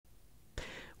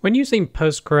When using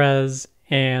Postgres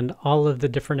and all of the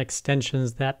different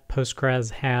extensions that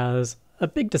Postgres has, a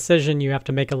big decision you have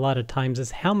to make a lot of times is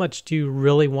how much do you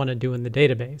really want to do in the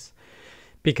database?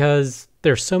 Because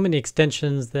there's so many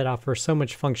extensions that offer so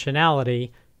much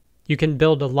functionality, you can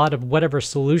build a lot of whatever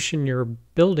solution you're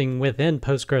building within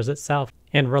Postgres itself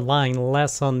and relying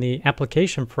less on the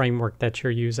application framework that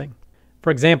you're using. For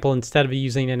example, instead of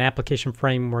using an application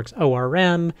framework's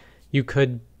ORM, you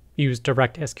could use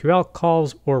direct SQL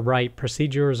calls or write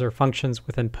procedures or functions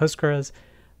within Postgres.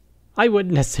 I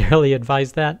wouldn't necessarily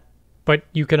advise that, but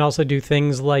you can also do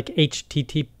things like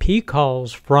HTTP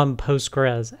calls from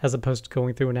Postgres as opposed to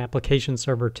going through an application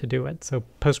server to do it. So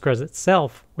Postgres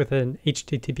itself with an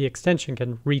HTTP extension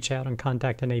can reach out and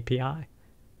contact an API.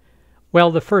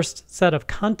 Well, the first set of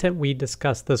content we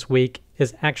discussed this week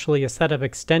is actually a set of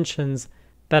extensions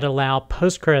that allow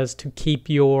Postgres to keep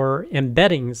your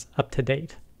embeddings up to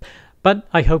date. But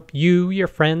I hope you, your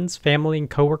friends, family, and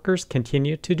coworkers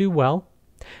continue to do well.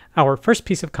 Our first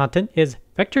piece of content is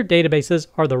Vector Databases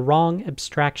Are the Wrong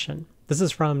Abstraction. This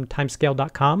is from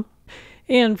timescale.com.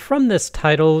 And from this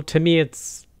title, to me, it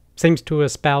seems to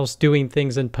espouse doing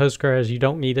things in Postgres. You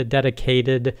don't need a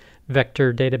dedicated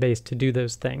vector database to do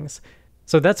those things.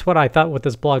 So that's what I thought what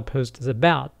this blog post is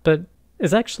about. But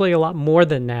it's actually a lot more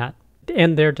than that.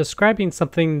 And they're describing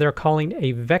something they're calling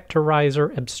a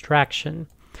Vectorizer abstraction.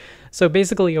 So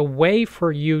basically a way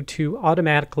for you to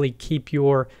automatically keep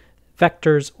your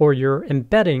vectors or your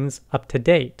embeddings up to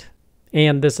date.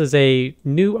 And this is a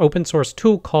new open source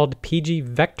tool called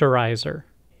Pgvectorizer.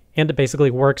 And it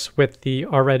basically works with the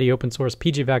already open source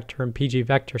Pgvector and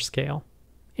Pgvector scale.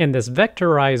 And this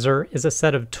Vectorizer is a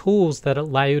set of tools that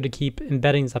allow you to keep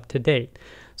embeddings up to date.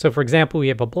 So for example, we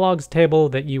have a blogs table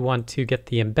that you want to get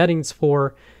the embeddings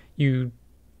for. You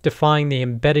define the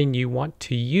embedding you want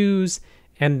to use,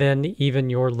 and then even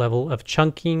your level of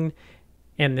chunking.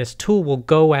 And this tool will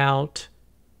go out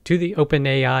to the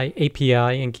OpenAI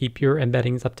API and keep your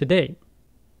embeddings up to date.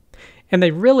 And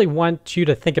they really want you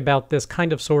to think about this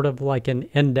kind of sort of like an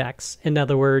index. In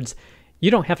other words, you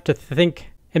don't have to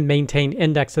think and maintain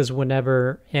indexes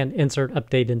whenever an insert,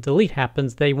 update, and delete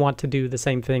happens. They want to do the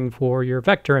same thing for your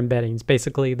vector embeddings.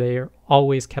 Basically, they are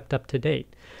always kept up to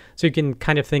date. So you can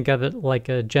kind of think of it like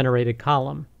a generated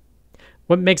column.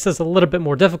 What makes this a little bit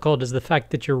more difficult is the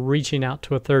fact that you're reaching out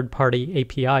to a third-party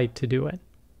API to do it.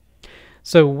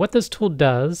 So what this tool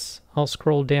does, I'll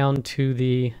scroll down to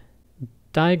the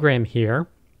diagram here,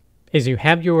 is you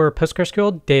have your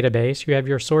PostgreSQL database, you have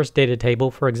your source data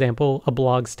table, for example, a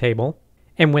blogs table,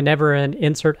 and whenever an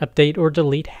insert, update, or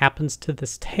delete happens to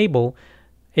this table,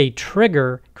 a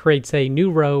trigger creates a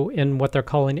new row in what they're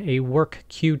calling a work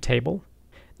queue table.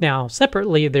 Now,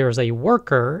 separately, there's a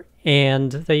worker,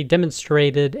 and they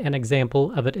demonstrated an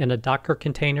example of it in a Docker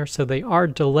container, so they are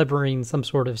delivering some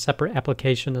sort of separate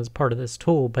application as part of this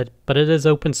tool, but it is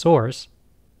open source.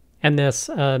 And this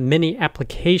mini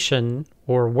application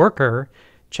or worker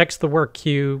checks the work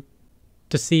queue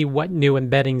to see what new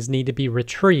embeddings need to be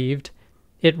retrieved.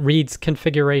 It reads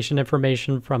configuration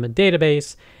information from a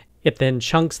database. It then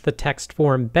chunks the text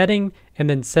for embedding and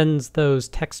then sends those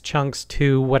text chunks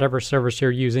to whatever service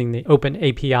you're using, the Open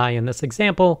API in this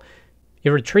example. It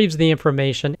retrieves the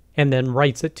information and then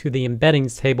writes it to the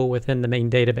embeddings table within the main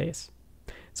database.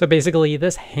 So basically,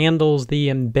 this handles the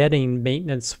embedding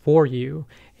maintenance for you.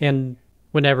 And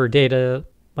whenever data,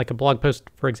 like a blog post,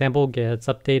 for example, gets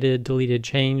updated, deleted,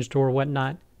 changed, or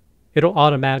whatnot, it'll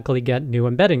automatically get new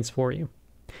embeddings for you.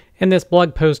 And this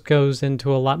blog post goes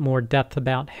into a lot more depth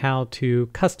about how to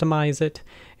customize it.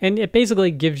 And it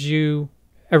basically gives you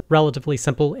a relatively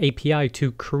simple API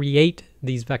to create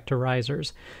these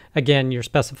vectorizers. Again, you're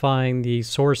specifying the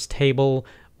source table,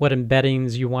 what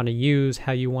embeddings you want to use,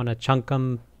 how you want to chunk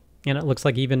them, and it looks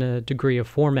like even a degree of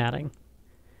formatting.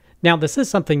 Now, this is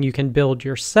something you can build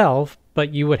yourself,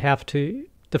 but you would have to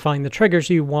define the triggers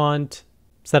you want,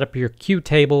 set up your queue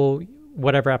table,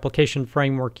 whatever application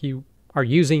framework you are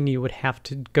using, you would have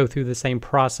to go through the same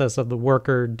process of the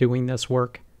worker doing this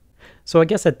work. So I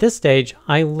guess at this stage,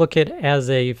 I look at it as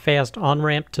a fast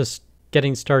on-ramp to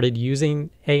getting started using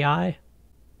AI.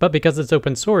 But because it's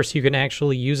open source, you can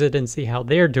actually use it and see how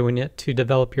they're doing it to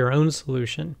develop your own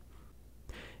solution.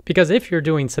 Because if you're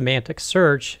doing semantic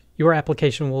search, your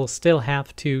application will still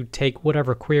have to take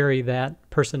whatever query that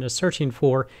person is searching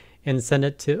for and send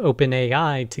it to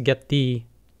OpenAI to get the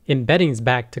embeddings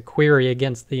back to query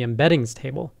against the embeddings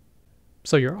table.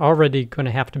 So you're already going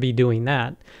to have to be doing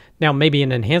that. Now, maybe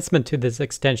an enhancement to this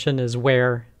extension is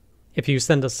where if you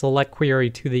send a select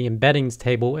query to the embeddings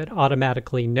table, it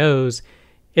automatically knows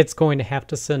it's going to have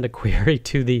to send a query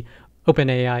to the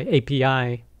OpenAI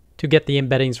API to get the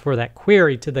embeddings for that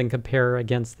query to then compare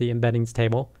against the embeddings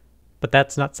table. But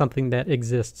that's not something that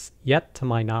exists yet, to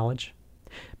my knowledge.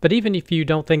 But even if you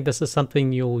don't think this is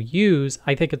something you'll use,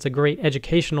 I think it's a great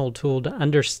educational tool to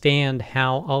understand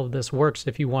how all of this works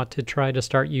if you want to try to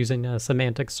start using a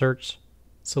semantic search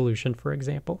solution, for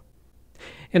example.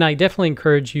 And I definitely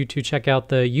encourage you to check out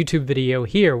the YouTube video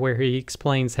here where he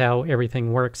explains how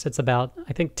everything works. It's about,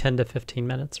 I think, 10 to 15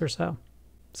 minutes or so.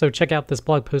 So check out this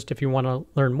blog post if you want to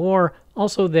learn more.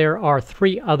 Also, there are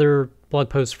 3 other blog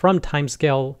posts from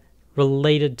Timescale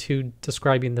related to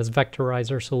describing this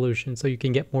Vectorizer solution, so you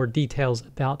can get more details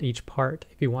about each part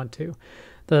if you want to.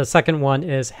 The second one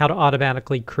is how to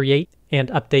automatically create and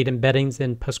update embeddings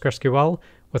in PostgreSQL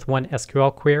with one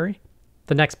SQL query.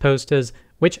 The next post is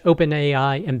which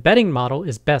OpenAI embedding model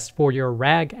is best for your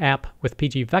RAG app with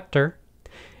Pgvector.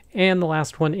 And the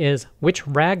last one is which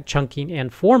RAG chunking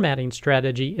and formatting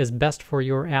strategy is best for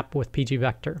your app with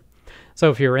Pgvector. So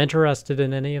if you're interested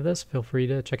in any of this, feel free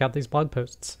to check out these blog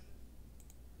posts.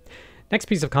 Next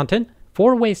piece of content,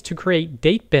 4 ways to create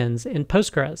date bins in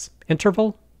Postgres: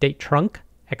 interval, date trunk,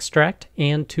 extract,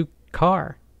 and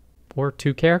toChar, or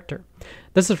toCharacter.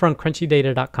 This is from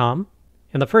crunchydata.com.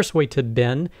 And the first way to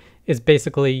bin is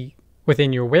basically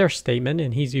within your where statement,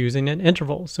 and he's using an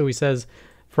interval. So he says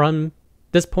from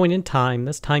this point in time,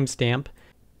 this timestamp,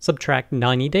 subtract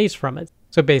 90 days from it.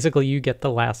 So basically you get the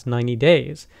last 90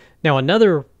 days. Now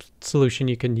another solution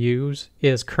you can use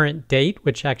is current date,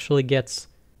 which actually gets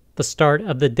the start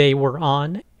of the day we're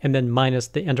on, and then minus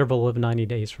the interval of 90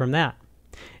 days from that.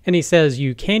 And he says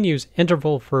you can use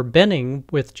interval for binning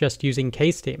with just using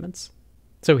case statements.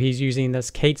 So he's using this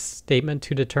case statement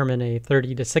to determine a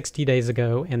 30 to 60 days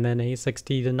ago and then a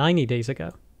 60 to 90 days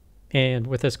ago. And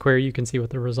with this query, you can see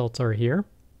what the results are here.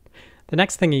 The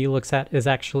next thing he looks at is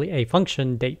actually a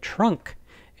function date trunk.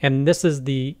 And this is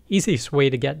the easiest way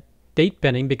to get date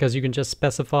binning because you can just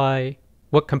specify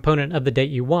what component of the date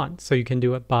you want. So you can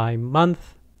do it by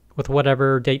month with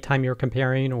whatever date time you're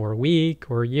comparing, or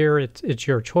week or year. It's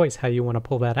your choice how you want to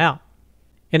pull that out.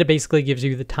 And it basically gives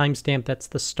you the timestamp that's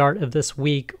the start of this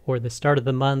week or the start of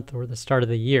the month or the start of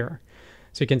the year.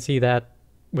 So you can see that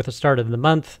with the start of the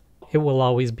month, it will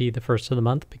always be the first of the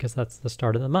month because that's the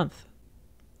start of the month.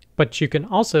 But you can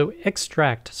also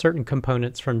extract certain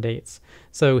components from dates.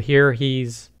 So here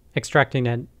he's extracting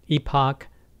an epoch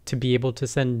to be able to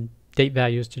send date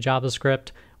values to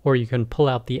JavaScript, or you can pull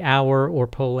out the hour or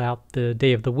pull out the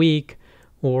day of the week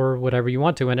or whatever you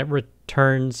want to, and it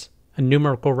returns a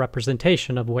numerical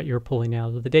representation of what you're pulling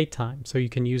out of the date time. So you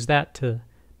can use that to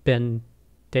bin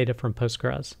data from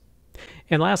Postgres.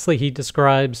 And lastly, he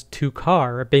describes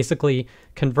toChar, basically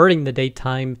converting the date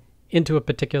time into a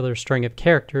particular string of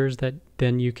characters that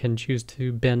then you can choose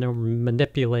to bin or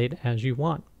manipulate as you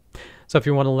want. So if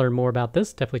you want to learn more about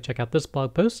this, definitely check out this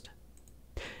blog post.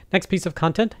 Next piece of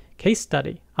content, case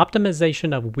study,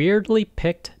 optimization of weirdly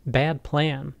picked bad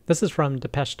plan. This is from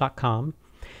Depeche.com.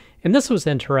 And this was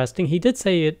interesting. He did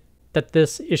say that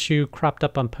this issue cropped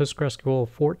up on PostgreSQL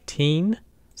 14,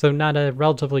 so not a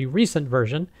relatively recent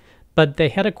version, but they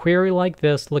had a query like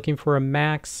this looking for a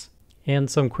max and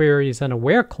some queries and a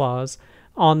where clause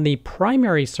on the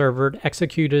primary server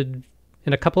executed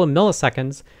in a couple of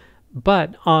milliseconds,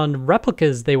 but on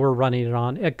replicas they were running it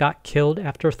on, it got killed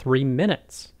after 3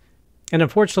 minutes. And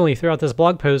unfortunately, throughout this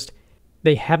blog post,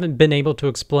 they haven't been able to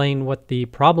explain what the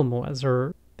problem was,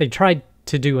 or they tried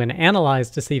to do an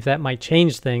analyze to see if that might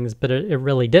change things, but it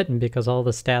really didn't because all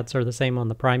the stats are the same on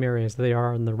the primary as they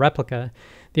are on the replica.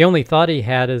 The only thought he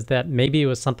had is that maybe it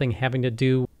was something having to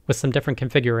do with some different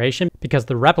configuration because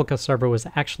the replica server was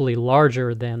actually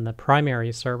larger than the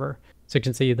primary server. So you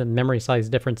can see the memory size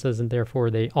differences, and therefore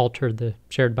they altered the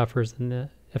shared buffers and the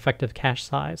effective cache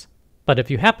size. But if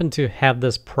you happen to have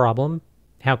this problem,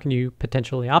 how can you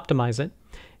potentially optimize it?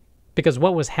 Because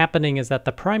what was happening is that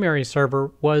the primary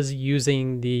server was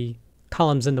using the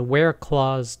columns in the where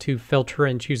clause to filter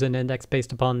and choose an index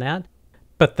based upon that.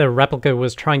 But the replica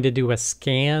was trying to do a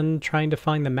scan, trying to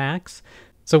find the max.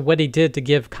 So what he did to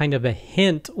give kind of a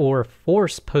hint or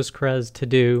force Postgres to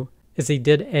do is he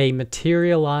did a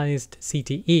materialized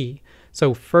CTE.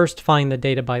 So first find the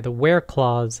data by the where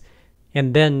clause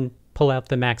and then pull out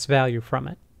the max value from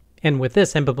it. And with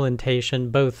this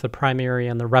implementation, both the primary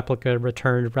and the replica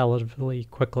returned relatively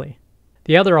quickly.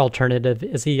 The other alternative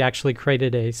is he actually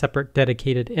created a separate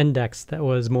dedicated index that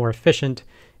was more efficient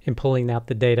in pulling out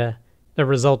the data that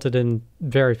resulted in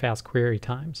very fast query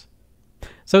times.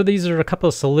 So these are a couple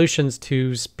of solutions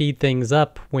to speed things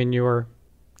up when you're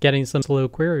getting some slow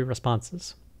query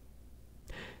responses.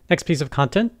 Next piece of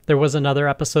content, there was another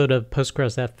episode of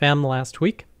Postgres FM last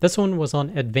week. This one was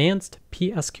on advanced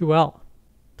PSQL.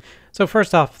 So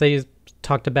first off, they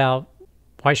talked about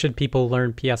why should people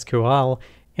learn PSQL,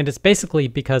 and it's basically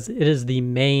because it is the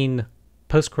main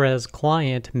Postgres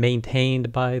client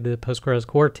maintained by the Postgres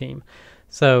core team.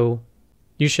 So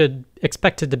you should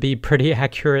expect it to be pretty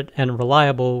accurate and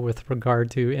reliable with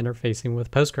regard to interfacing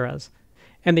with Postgres.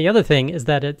 And the other thing is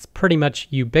that it's pretty much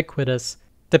ubiquitous.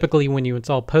 Typically when you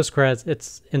install Postgres,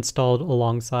 it's installed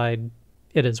alongside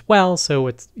it as well, so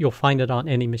you'll find it on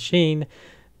any machine.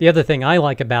 The other thing I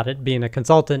like about it, being a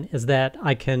consultant, is that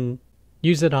I can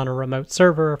use it on a remote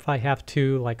server if I have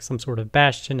to, like some sort of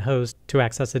bastion host to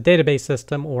access a database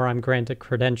system, or I'm granted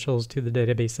credentials to the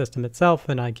database system itself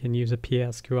and I can use a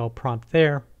PSQL prompt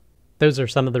there. Those are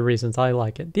some of the reasons I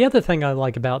like it. The other thing I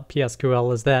like about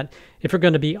PSQL is that if you're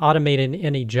going to be automating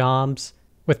any jobs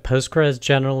with Postgres,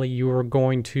 generally you are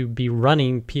going to be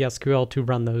running PSQL to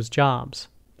run those jobs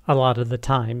a lot of the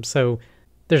time. So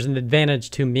there's an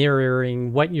advantage to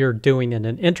mirroring what you're doing in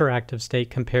an interactive state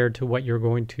compared to what you're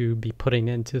going to be putting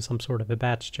into some sort of a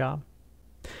batch job.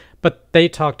 But they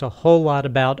talked a whole lot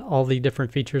about all the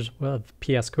different features of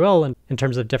PSQL in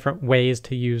terms of different ways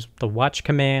to use the watch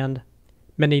command,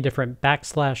 many different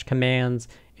 / commands,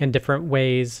 and different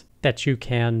ways that you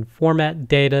can format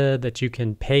data, that you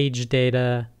can page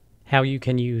data, how you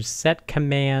can use set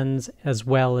commands, as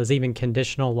well as even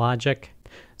conditional logic.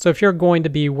 So if you're going to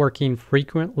be working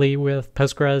frequently with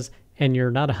Postgres and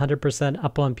you're not 100%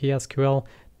 up on PSQL,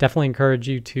 definitely encourage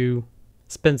you to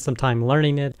spend some time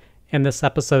learning it. And this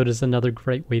episode is another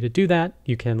great way to do that.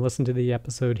 You can listen to the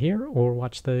episode here or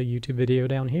watch the YouTube video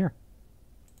down here.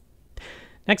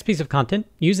 Next piece of content,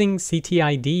 using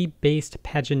CTID-based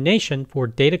pagination for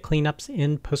data cleanups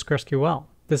in PostgreSQL.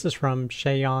 This is from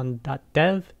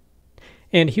shayon.dev.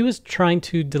 And he was trying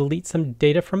to delete some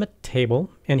data from a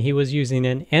table, and he was using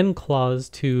an end clause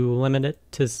to limit it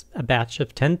to a batch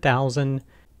of 10,000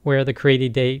 where the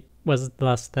created date was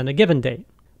less than a given date.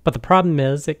 But the problem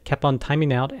is it kept on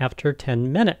timing out after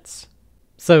 10 minutes.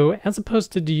 So as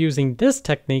opposed to using this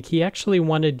technique, he actually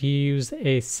wanted to use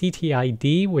a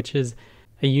CTID, which is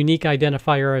a unique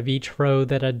identifier of each row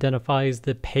that identifies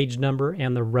the page number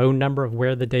and the row number of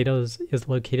where the data is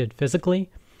located physically.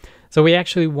 So we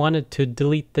actually wanted to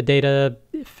delete the data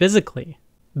physically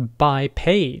by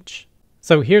page.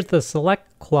 So here's the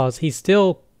select clause. He's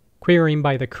still querying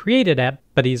by the created app,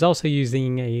 but he's also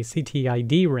using a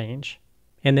CTID range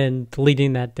and then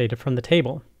deleting that data from the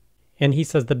table. And he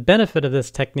says the benefit of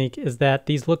this technique is that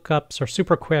these lookups are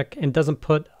super quick and doesn't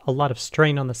put a lot of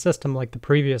strain on the system like the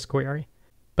previous query.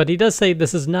 But he does say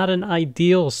this is not an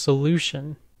ideal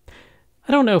solution.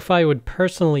 I don't know if I would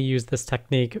personally use this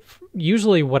technique.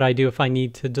 Usually what I do if I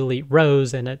need to delete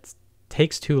rows and it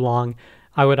takes too long,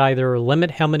 I would either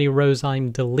limit how many rows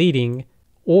I'm deleting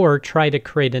or try to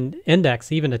create an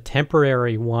index, even a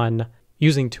temporary one,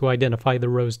 using to identify the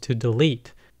rows to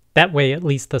delete. That way at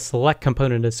least the select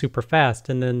component is super fast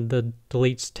and then the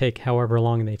deletes take however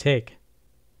long they take.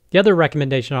 The other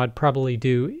recommendation I'd probably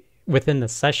do within the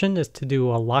session is to do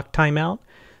a lock timeout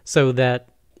so that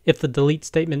if the delete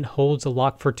statement holds a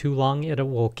lock for too long, it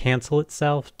will cancel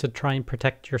itself to try and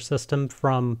protect your system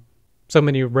from so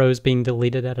many rows being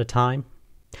deleted at a time.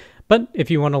 But if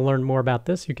you want to learn more about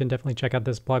this, you can definitely check out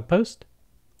this blog post.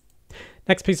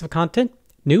 Next piece of content,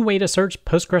 new way to search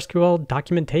PostgreSQL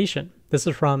documentation. This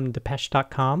is from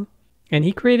Depeche.com, and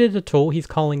he created a tool he's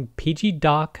calling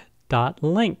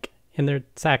pgdoc.link, and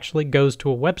it actually goes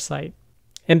to a website.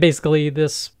 And basically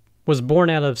this was born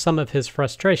out of some of his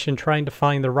frustration trying to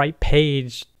find the right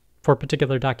page for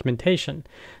particular documentation.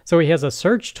 So he has a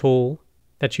search tool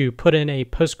that you put in a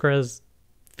Postgres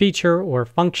feature or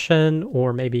function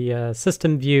or maybe a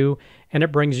system view, and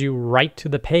it brings you right to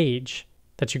the page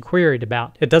that you queried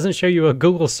about. It doesn't show you a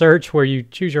Google search where you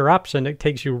choose your option. It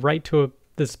takes you right to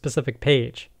the specific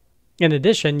page. In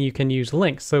addition, you can use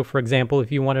links. So for example,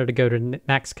 if you wanted to go to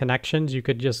max connections, you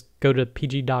could just go to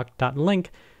pgdoc.link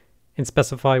and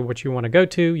specify what you want to go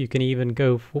to. You can even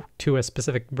go to a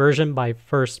specific version by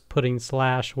first putting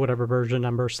 / whatever version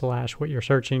number / what you're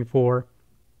searching for.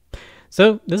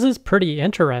 So this is pretty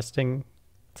interesting.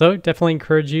 So definitely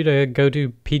encourage you to go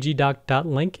to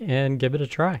pgdoc.link and give it a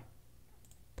try.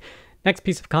 Next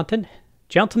piece of content.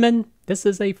 Gentlemen, this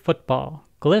is a football.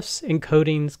 Glyphs,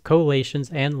 encodings, collations,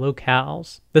 and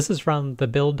locales. This is from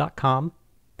thebuild.com.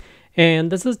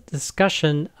 And this is a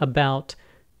discussion about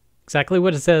exactly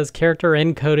what it says, character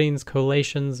encodings,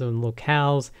 collations, and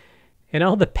locales, and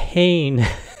all the pain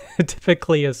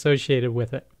typically associated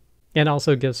with it. And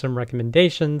also gives some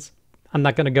recommendations. I'm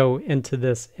not going to go into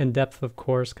this in depth, of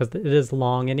course, because it is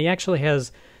long, and he actually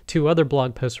has 2 other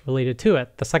blog posts related to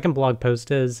it. The second blog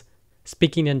post is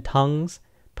Speaking in Tongues,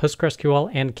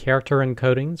 PostgreSQL and Character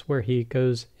Encodings, where he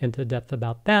goes into depth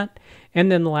about that.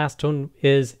 And then the last one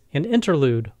is an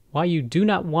interlude, why you do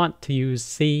not want to use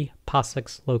C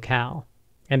POSIX locale.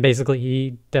 And basically,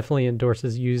 he definitely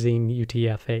endorses using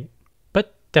UTF-8.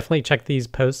 But definitely check these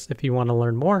posts if you want to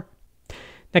learn more.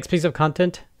 Next piece of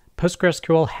content,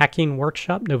 PostgreSQL Hacking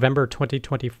Workshop, November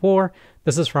 2024.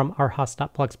 This is from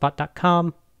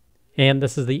arhas.blogspot.com. And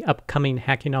this is the upcoming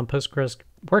Hacking on Postgres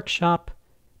workshop.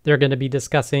 They're going to be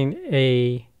discussing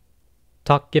a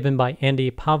talk given by Andy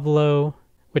Pavlo,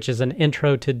 which is an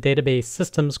Intro to Database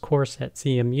Systems course at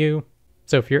CMU.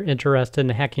 So if you're interested in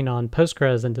hacking on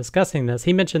Postgres and discussing this,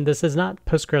 he mentioned this is not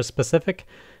Postgres specific,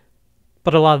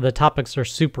 but a lot of the topics are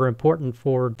super important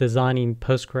for designing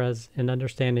Postgres and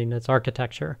understanding its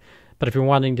architecture. But if you're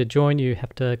wanting to join, you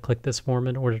have to click this form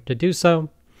in order to do so.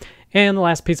 And the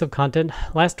last piece of content,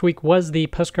 last week was the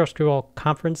PostgreSQL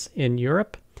conference in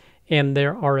Europe, and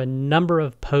there are a number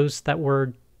of posts that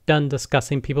were done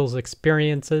discussing people's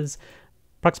experiences,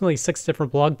 approximately 6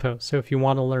 different blog posts. So if you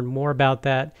want to learn more about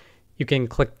that, you can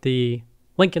click the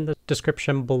link in the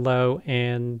description below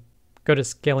and go to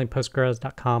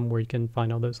scalingpostgres.com where you can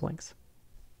find all those links.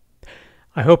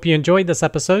 I hope you enjoyed this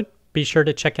episode. Be sure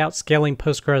to check out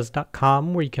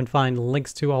scalingpostgres.com where you can find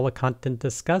links to all the content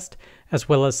discussed, as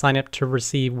well as sign up to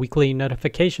receive weekly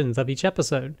notifications of each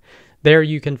episode. There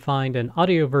you can find an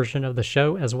audio version of the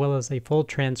show as well as a full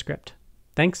transcript.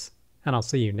 Thanks, and I'll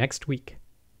see you next week.